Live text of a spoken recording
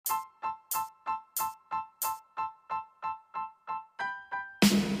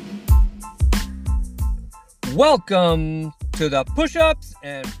Welcome to the Push-Ups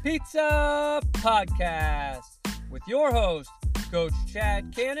and Pizza Podcast with your hosts, Coach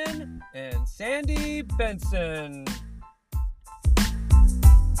Chad Cannon and Sandy Benson.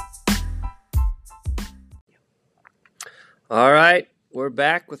 All right, we're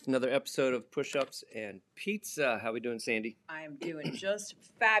back with another episode of Push-Ups and Pizza. How we doing, Sandy? I am doing just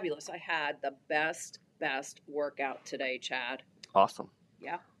fabulous. I had the best workout today, Chad. Awesome.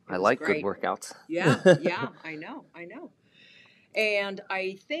 Yeah. I like great. Good workouts. Yeah, I know. And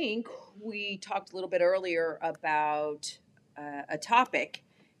I think we talked a little bit earlier about a topic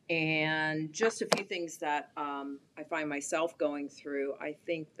and just a few things that I find myself going through. I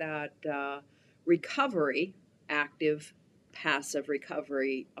think that recovery, active, passive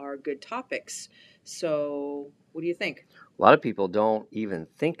recovery are good topics. So what do you think? A lot of people don't even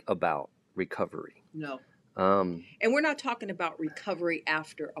think about recovery. No. And we're not talking about recovery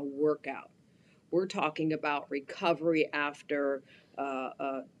after a workout. We're talking about recovery after,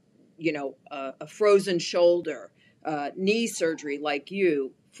 a frozen shoulder, knee surgery like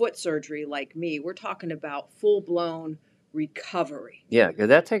you, foot surgery like me. We're talking about full-blown recovery. Yeah, because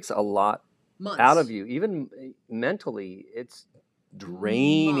that takes a lot Months. Out of you. Even mentally, it's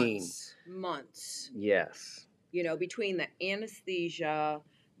draining. Months. Yes. You know, between the anesthesia,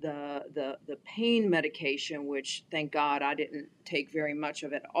 the pain medication, which thank God I didn't take very much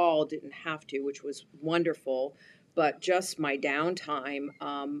of it all, didn't have to, which was wonderful, but just my downtime,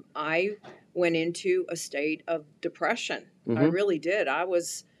 I went into a state of depression. Mm-hmm. I really did.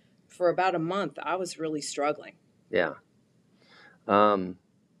 For about a month, I was really struggling. Yeah.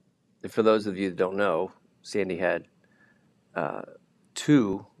 For those of you that don't know, Sandy had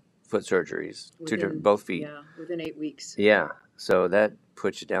 2 foot surgeries, both feet. Yeah, within 8 weeks. Yeah, so that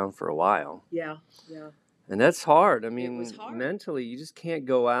puts you down for a while. Yeah. And that's hard. I mean, it was hard. Mentally, you just can't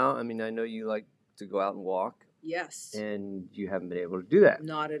go out. I mean, I know you like to go out and walk. Yes. And you haven't been able to do that.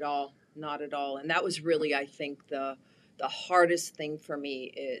 Not at all. And that was really, I think, the hardest thing for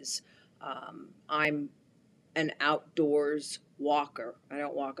me is I'm an outdoors walker. I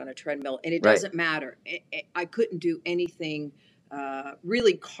don't walk on a treadmill, and it doesn't matter. I couldn't do anything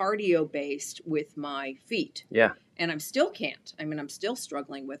really cardio-based with my feet. Yeah. And I still can't. I mean, I'm still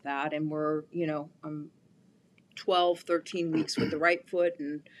struggling with that, and I'm 12, 13 weeks with the right foot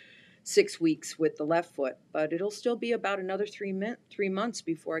and 6 weeks with the left foot, but it'll still be about another 3 months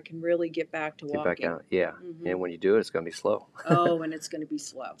before I can really get back to walking. Get back out, yeah. Mm-hmm. And when you do it, it's going to be slow. Oh, and it's going to be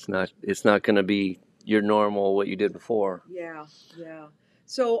slow. It's not going to be your normal, what you did before. Yeah.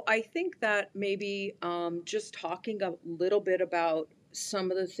 So I think that maybe just talking a little bit about some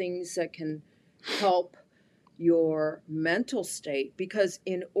of the things that can help your mental state, because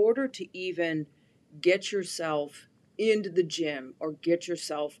in order to even get yourself into the gym or get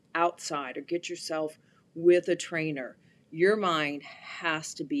yourself outside or get yourself with a trainer, your mind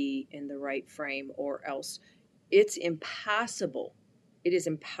has to be in the right frame, or else it's impossible. It is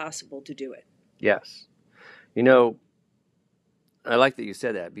impossible to do it. Yes. You know, I like that you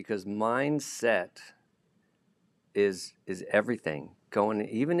said that, because mindset is everything.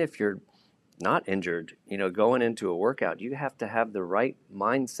 Even if you're not injured, going into a workout, you have to have the right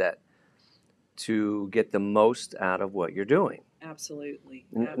mindset to get the most out of what you're doing. Absolutely.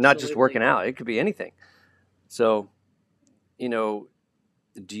 Not just working out. It could be anything. So, do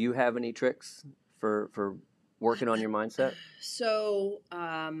you have any tricks for working on your mindset? So,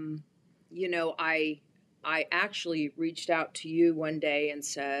 I actually reached out to you one day and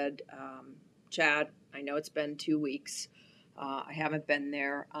said, Chad, I know it's been 2 weeks. I haven't been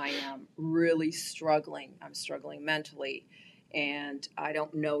there. I am really struggling. I'm struggling mentally, and I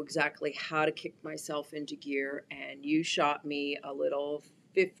don't know exactly how to kick myself into gear. And you shot me a little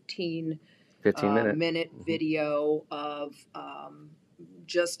 15 minute video of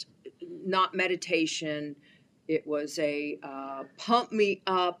just not meditation. It was a pump me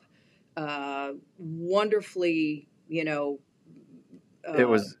up, wonderfully, it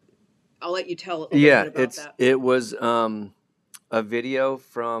was. I'll let you tell a little bit about that. It was a video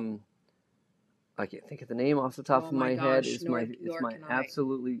from. I can't think of the name off the top of my head. It's my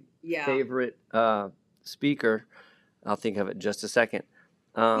absolutely favorite speaker. I'll think of it in just a second.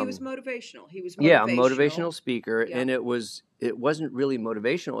 He was motivational. Yeah, a motivational speaker, and it wasn't really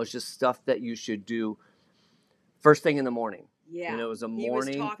motivational. It's just stuff that you should do first thing in the morning. Yeah, it was a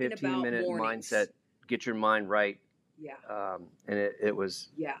morning 15-minute mindset. Get your mind right. Yeah. And it was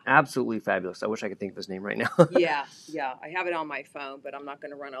absolutely fabulous. I wish I could think of his name right now. Yeah. I have it on my phone, but I'm not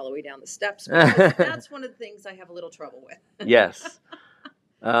going to run all the way down the steps, because that's one of the things I have a little trouble with. Yes.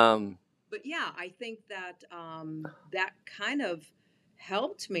 But yeah, I think that that kind of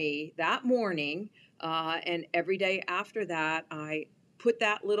helped me that morning. And every day after that, I put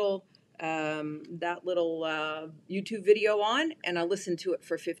that little YouTube video on, and I listened to it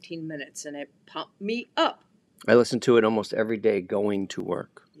for 15 minutes, and it pumped me up. I listen to it almost every day going to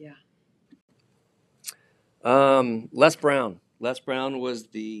work. Yeah. Les Brown. Les Brown was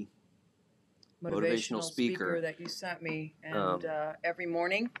the Motivational speaker that you sent me, and every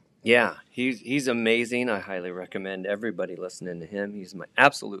morning. Yeah, he's amazing. I highly recommend everybody listening to him. He's my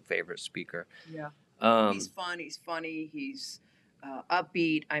absolute favorite speaker. Yeah. He's fun. He's funny. He's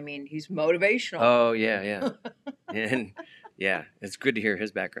upbeat. I mean, he's motivational. Oh yeah. And yeah, it's good to hear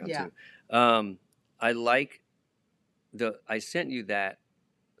his background too. I like I sent you that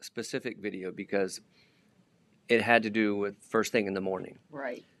specific video because it had to do with first thing in the morning.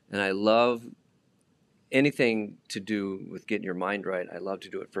 Right. And I love anything to do with getting your mind right. I love to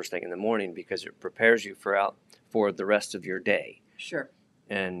do it first thing in the morning because it prepares you for the rest of your day. Sure.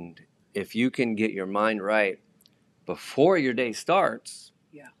 And if you can get your mind right before your day starts,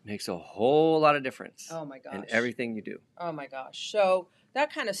 it makes a whole lot of difference. Oh my gosh. In everything you do. Oh my gosh. So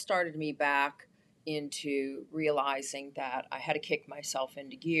that kind of started me back into realizing that I had to kick myself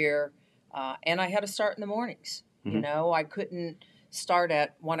into gear, and I had to start in the mornings. Mm-hmm. You know, I couldn't start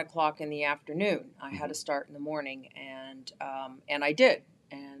at 1 o'clock in the afternoon. I had to start in the morning, and I did,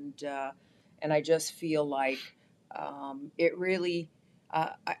 and I just feel like it really.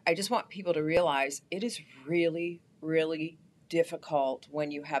 I just want people to realize it is really, really difficult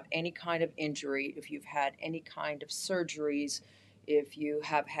when you have any kind of injury, if you've had any kind of surgeries, if you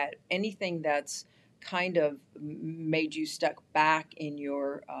have had anything that's kind of made you stuck back in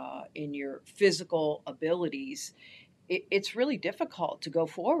your physical abilities. It's really difficult to go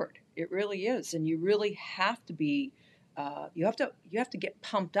forward. It really is, and you really have to be. You have to get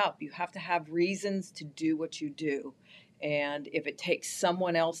pumped up. You have to have reasons to do what you do, and if it takes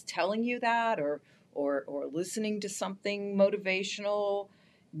someone else telling you that, or listening to something motivational,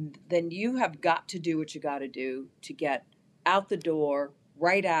 then you have got to do what you got to do to get out the door,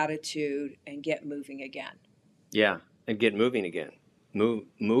 right attitude, and get moving again. Yeah, and get moving again.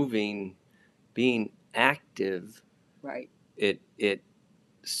 Moving, being active. Right. It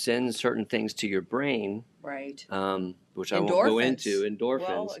sends certain things to your brain. Right. Which I won't go into. Endorphins.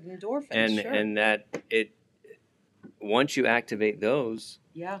 Well, endorphins. And sure. and that it once you activate those.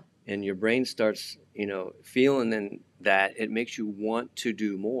 Yeah. And your brain starts, feeling then that it makes you want to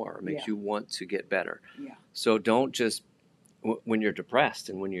do more, makes you want to get better. Yeah. So don't just when you're depressed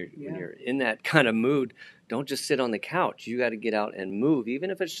and when you're in that kind of mood, don't just sit on the couch. You got to get out and move, even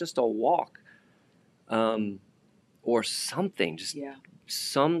if it's just a walk, or something. Just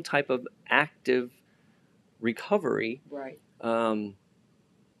some type of active recovery. Right.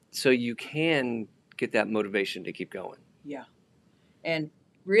 So you can get that motivation to keep going. Yeah. And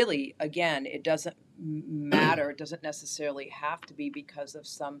really, again, it doesn't matter. It doesn't necessarily have to be because of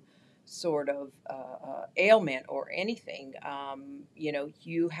some sort of ailment or anything.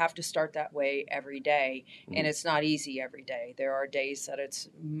 You have to start that way every day, and it's not easy every day. There are days that it's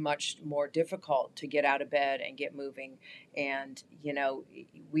much more difficult to get out of bed and get moving. And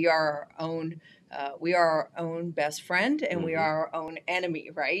we are our own best friend, and we are our own enemy,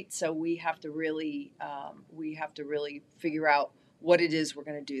 right? So we have to really figure out what it is we're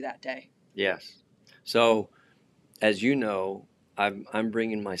going to do that day. Yes. So, as you know, I'm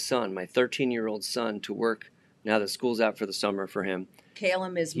bringing my son, my 13-year-old son, to work now that school's out for the summer for him.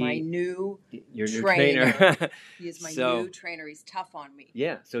 Caleb is my new your trainer. New trainer. He is my new trainer. He's tough on me.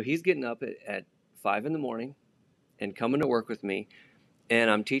 Yeah. So he's getting up at 5 in the morning and coming to work with me, and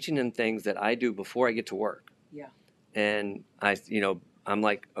I'm teaching him things that I do before I get to work. Yeah. And I'm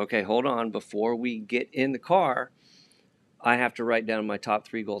like, okay, hold on. Before we get in the car, I have to write down my top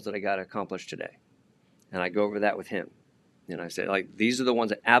 3 goals that I got to accomplish today. And I go over that with him. And I say, these are the ones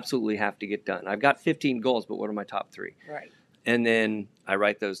that absolutely have to get done. I've got 15 goals, but what are my top 3? Right. And then I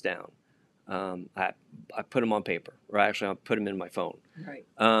write those down. I put them on paper, or actually I'll put them in my phone. Right.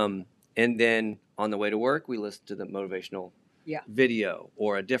 And then on the way to work, we listen to the motivational video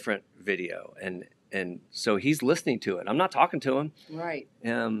or a different video. And so he's listening to it. I'm not talking to him. Right.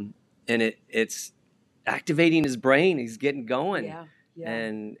 And it's activating his brain. He's getting going. Yeah.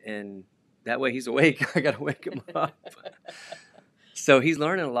 And that way he's awake. I got to wake him up. So he's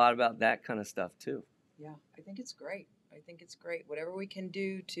learning a lot about that kind of stuff too. Yeah, I think it's great. Whatever we can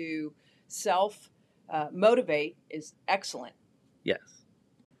do to motivate is excellent. Yes.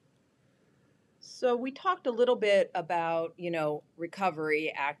 So we talked a little bit about,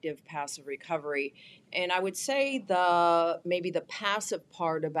 recovery, active, passive recovery. And I would say maybe the passive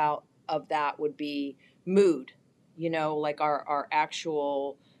part of that would be mood. like our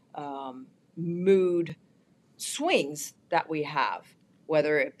actual mood swings that we have,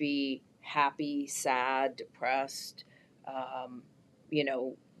 whether it be happy, sad, depressed, um,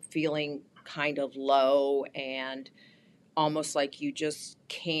 feeling kind of low and almost like you just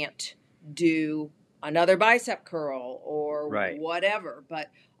can't do another bicep curl or Right. whatever. But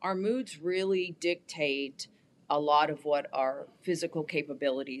our moods really dictate a lot of what our physical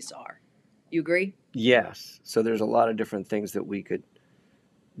capabilities are. You agree? Yes. So there's a lot of different things that we could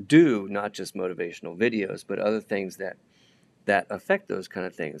do, not just motivational videos, but other things that affect those kind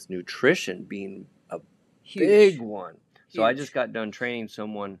of things. Nutrition being a Huge. big one. So I Huge. just got done training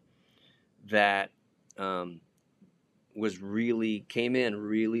someone that came in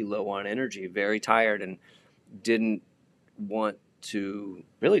really low on energy, very tired, and didn't want to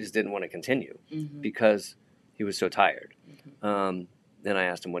continue Mm-hmm. because he was so tired. Mm-hmm. Then I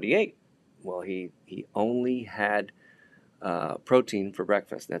asked him what he ate. Well, he only had protein for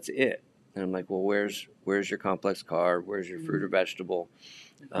breakfast. That's it. And I'm like, well, where's your complex carb? Where's your fruit or vegetable?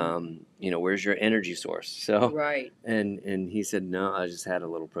 Where's your energy source? So Right. and he said, no, I just had a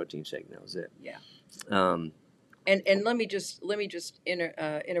little protein shake. And that was it. Yeah. Um, And let me just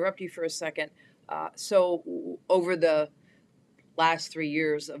interrupt you for a second. So over the last 3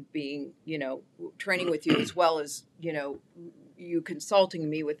 years of being, training with you, as well as, you consulting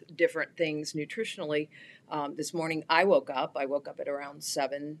me with different things nutritionally. This morning I woke up at around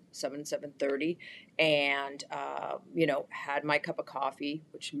 7:30, and, had my cup of coffee,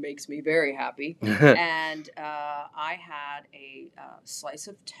 which makes me very happy. And I had a slice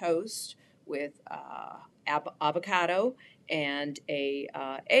of toast with avocado and a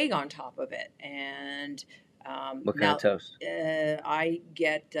egg on top of it. And what kind of toast? I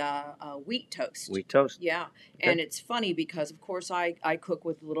get wheat toast. Wheat toast. Yeah. Okay. And it's funny because, of course, I cook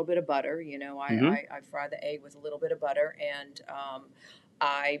with a little bit of butter. I fry the egg with a little bit of butter, and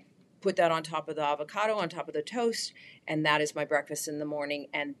I put that on top of the avocado, on top of the toast, and that is my breakfast in the morning.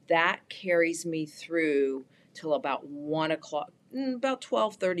 And that carries me through till about 1 o'clock, about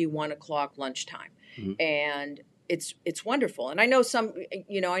 12:30, 1 o'clock lunchtime. Mm-hmm. And it's wonderful. And I know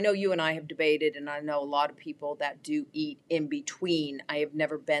I know you and I have debated, and I know a lot of people that do eat in between. I have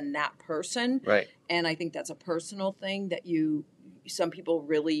never been that person. Right. And I think that's a personal thing that some people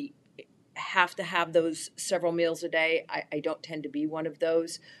really have to have those several meals a day. I don't tend to be one of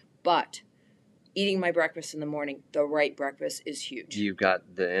those, but eating my breakfast in the morning, the right breakfast, is huge. You've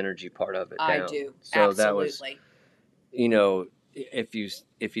got the energy part of it down. I do. So Absolutely. that was,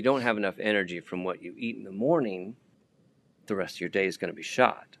 if you don't have enough energy from what you eat in the morning, the rest of your day is going to be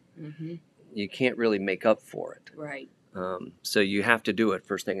shot. Mm-hmm. You can't really make up for it. Right. So you have to do it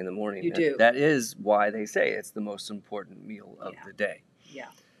first thing in the morning. You do. That is why they say it's the most important meal of the day. Yeah.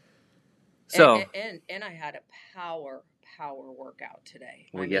 So and I had a power workout today.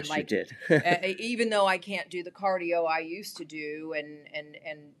 Well, yes, you did. Even though I can't do the cardio I used to do, and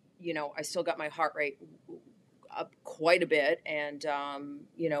I still got my heart rate up quite a bit, and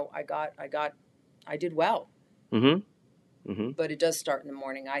I did well. Mm-hmm. Mm-hmm. But it does start in the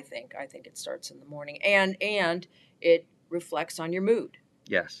morning. I think it starts in the morning, and it reflects on your mood.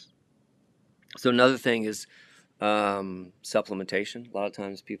 Yes. So another thing is supplementation. A lot of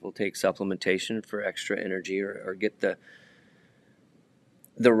times people take supplementation for extra energy or get the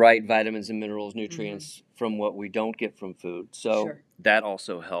right vitamins and minerals, nutrients from what we don't get from food. So that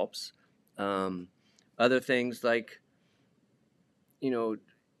also helps. Other things like, you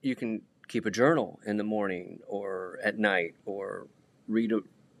can keep a journal in the morning or at night, or read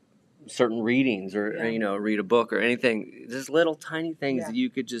certain readings, or read a book or anything. There's little tiny things that you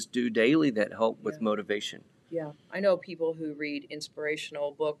could just do daily that help with motivation. Yeah, I know people who read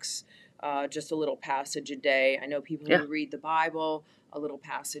inspirational books, just a little passage a day. I know people who read the Bible, a little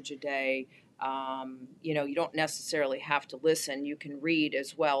passage a day. You don't necessarily have to listen. You can read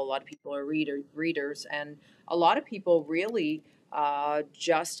as well. A lot of people are readers, and a lot of people really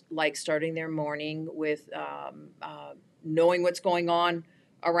just like starting their morning with knowing what's going on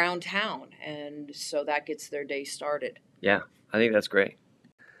around town, and so that gets their day started. Yeah, I think that's great.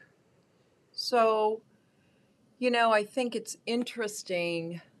 So, I think it's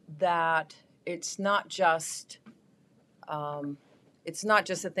interesting that it's not just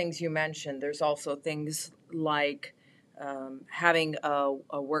the things you mentioned. There's also things like having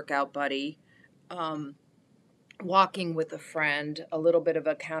a workout buddy, walking with a friend, a little bit of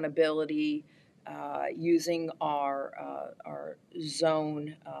accountability, using our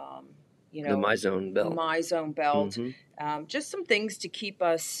zone, the My Zone belt. Mm-hmm. Just some things to keep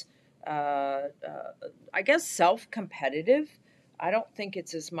us, I guess, self-competitive. I don't think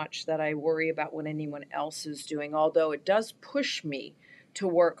it's as much that I worry about what anyone else is doing, although it does push me to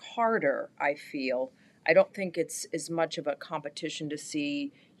work harder, I feel. I don't think it's as much of a competition to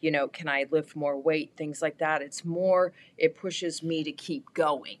see, can I lift more weight, things like that. It's more, it pushes me to keep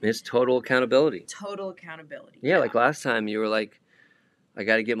going. It's total accountability. Total accountability. Yeah, like last time you were like, I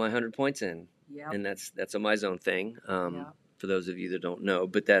got to get my 100 points in. Yeah. And that's a My Zone thing, Yeah. for those of you that don't know.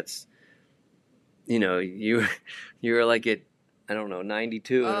 But that's, you were like at, I don't know,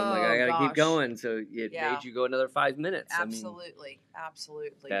 92. And I'm like, I got to keep going. So it made you go another 5 minutes. Absolutely.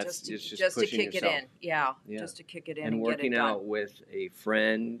 Absolutely. That's Just to kick yourself. it in. Yeah. Just to kick it in and working get it done. out with a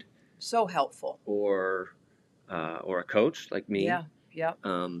friend. So helpful. Or a coach like me. Yeah. Yeah.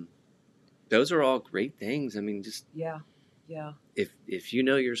 Those are all great things. I mean, just yeah. If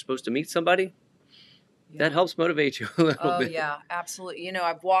you're supposed to meet somebody, that helps motivate you a little bit. Oh yeah, absolutely.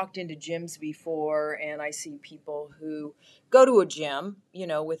 I've walked into gyms before, and I see people who go to a gym,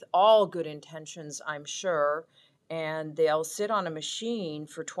 with all good intentions, I'm sure, and they'll sit on a machine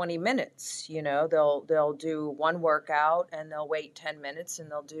for 20 minutes. They'll do one workout and they'll wait 10 minutes,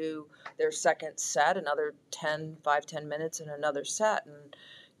 and they'll do their second set, another 10 minutes, and another set. And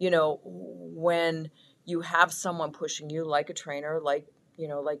when you have someone pushing you, like a trainer, like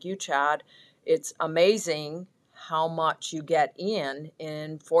you, Chad, it's amazing how much you get in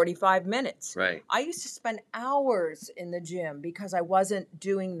 45 minutes. Right. I used to spend hours in the gym because I wasn't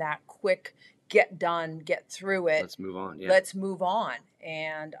doing that quick, get done, get through it. Let's move on. Yeah. Let's move on.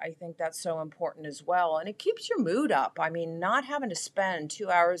 And I think that's so important as well. And it keeps your mood up. I mean, not having to spend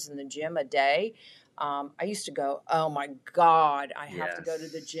 2 hours in the gym a day. I used to go, oh my God, I have to go to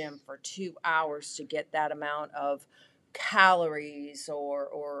the gym for 2 hours to get that amount of calories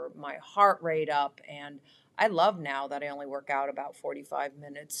or my heart rate up. And I love now that I only work out about 45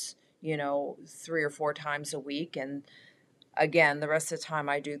 minutes, 3 or 4 times a week. And again, the rest of the time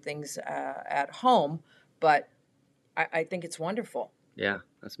I do things at home, but I think it's wonderful. Yeah,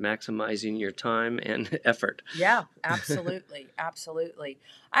 that's maximizing your time and effort. Yeah, absolutely. Absolutely.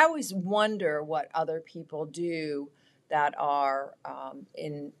 I always wonder what other people do that are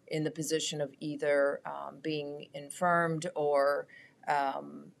in the position of either being infirmed or,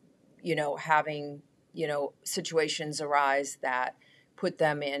 having, situations arise that put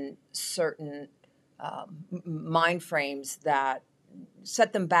them in certain mind frames that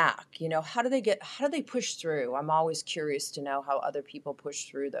set them back. How do they push through? I'm always curious to know how other people push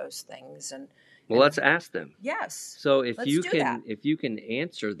through those things. And let's ask them. Yes. So if you can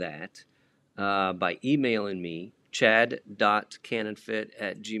answer that by emailing me,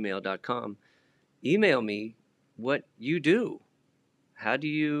 chad.cannonfit@gmail.com, email me what you do. How do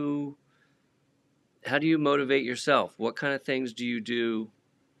you motivate yourself? What kind of things do you do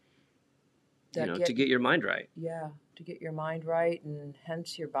to get your mind right? Yeah, to get your mind right and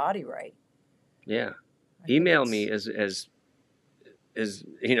hence your body right. Yeah. Email me as once,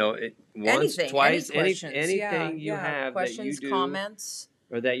 anything, twice, anything you have questions, that you do, comments,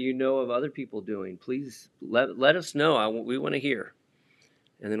 or that of other people doing. Please let us know. We want to hear,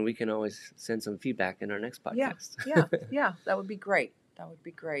 and then we can always send some feedback in our next podcast. Yeah, that would be great.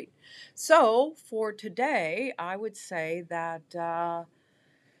 So for today, I would say that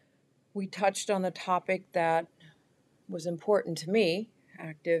we touched on the topic that was important to me,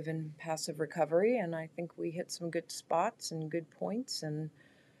 active and passive recovery, and I think we hit some good spots and good points, and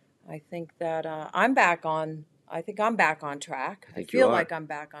I think that I'm back on track. I feel like I'm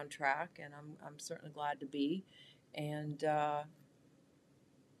back on track, and I'm certainly glad to be. And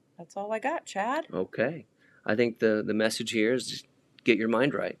that's all I got, Chad. Okay. I think the message here is just get your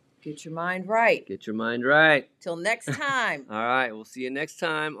mind right. Get your mind right. Get your mind right. Till next time. All right. We'll see you next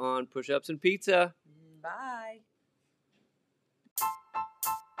time on Push-Ups and Pizza. Bye.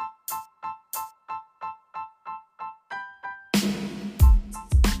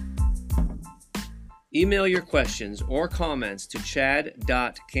 Email your questions or comments to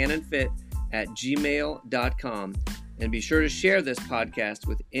chad.cannonfit@gmail.com, and be sure to share this podcast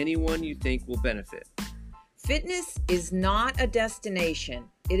with anyone you think will benefit. Fitness is not a destination.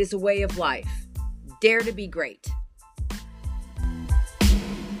 It is a way of life. Dare to be great.